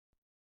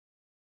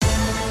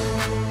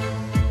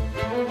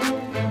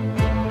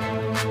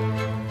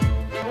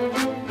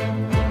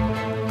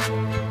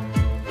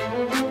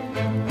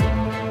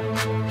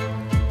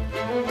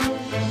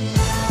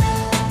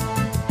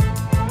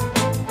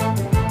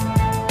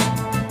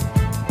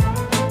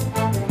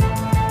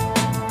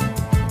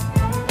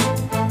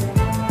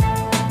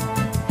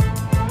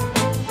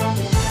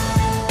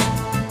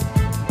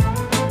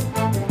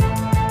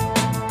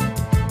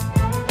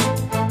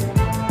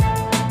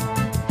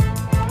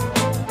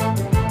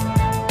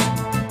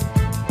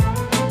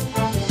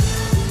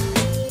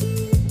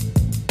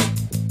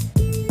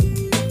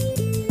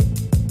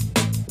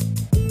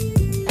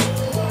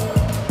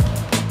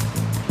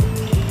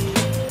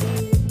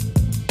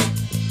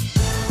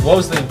What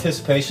was the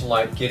anticipation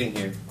like getting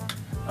here?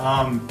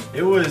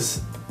 It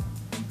was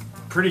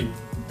pretty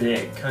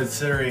big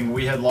considering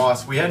we had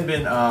lost. We hadn't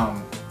been,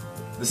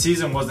 the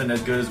season wasn't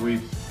as good as we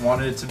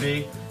wanted it to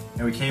be.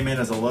 And we came in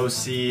as a low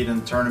seed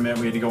in the tournament.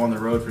 We had to go on the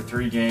road for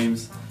 3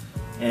 games.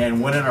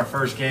 And winning our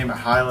first game at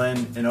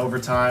Highland in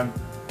overtime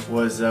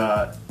was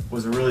a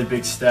really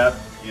big step.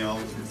 You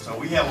know, so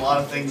we had a lot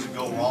of things that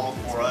go wrong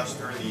for us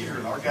during the year.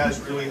 And our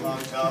guys really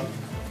hung tough,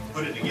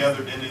 put it together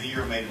at the end of the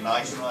year, made a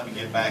nice run to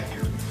get back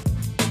here.